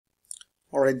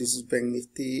Alright, this is Bank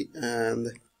Nifty and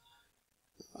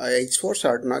H4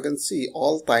 chart. Now I can see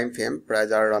all time frame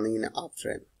price are running in an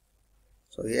uptrend.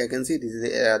 So here I can see this is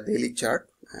a daily chart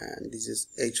and this is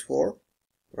H4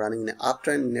 running in an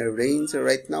uptrend in a range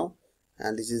right now,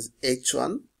 and this is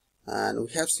H1, and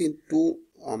we have seen two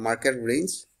market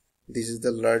range. This is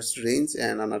the large range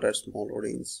and another small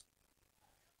range.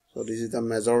 So this is the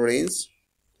major range,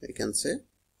 you can say,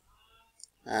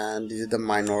 and this is the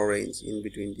minor range in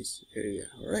between this area.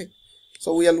 All right,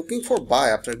 so we are looking for buy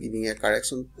after giving a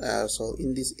correction. So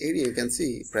in this area you can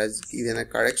see price given a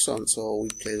correction, so we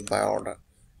place buy order.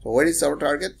 So where is our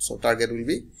target? So target will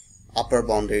be upper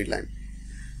boundary line.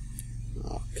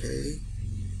 Okay,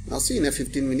 now see in a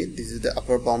 15 minute, this is the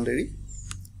upper boundary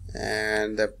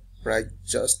and the price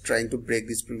just trying to break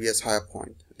this previous higher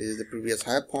point. This is the previous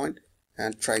higher point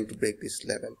and trying to break this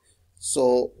level.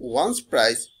 So once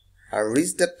price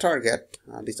reach that target,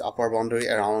 this upper boundary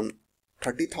around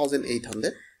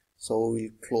 30,800, so we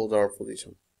will close our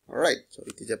position. All right, so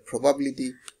it is a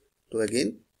probability to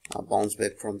again bounce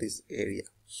back from this area.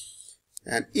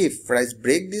 And if price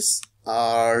break this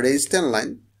resistance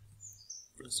line,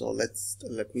 so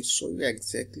let me show you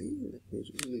exactly. Let me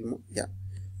do a little more. Yeah,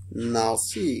 now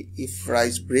see if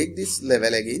price break this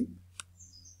level again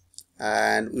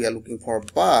and we are looking for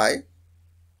buy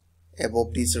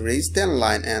above this resistance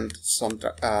line, and some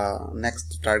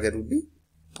next target would be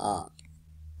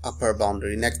upper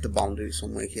boundary, next boundary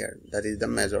somewhere here. That is the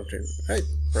major trend, right?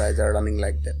 Price are running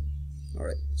like that. All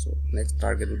right, so next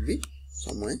target would be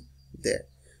somewhere there.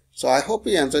 So I hope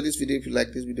you enjoyed this video. If you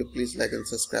like this video, please like and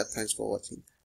subscribe. Thanks for watching.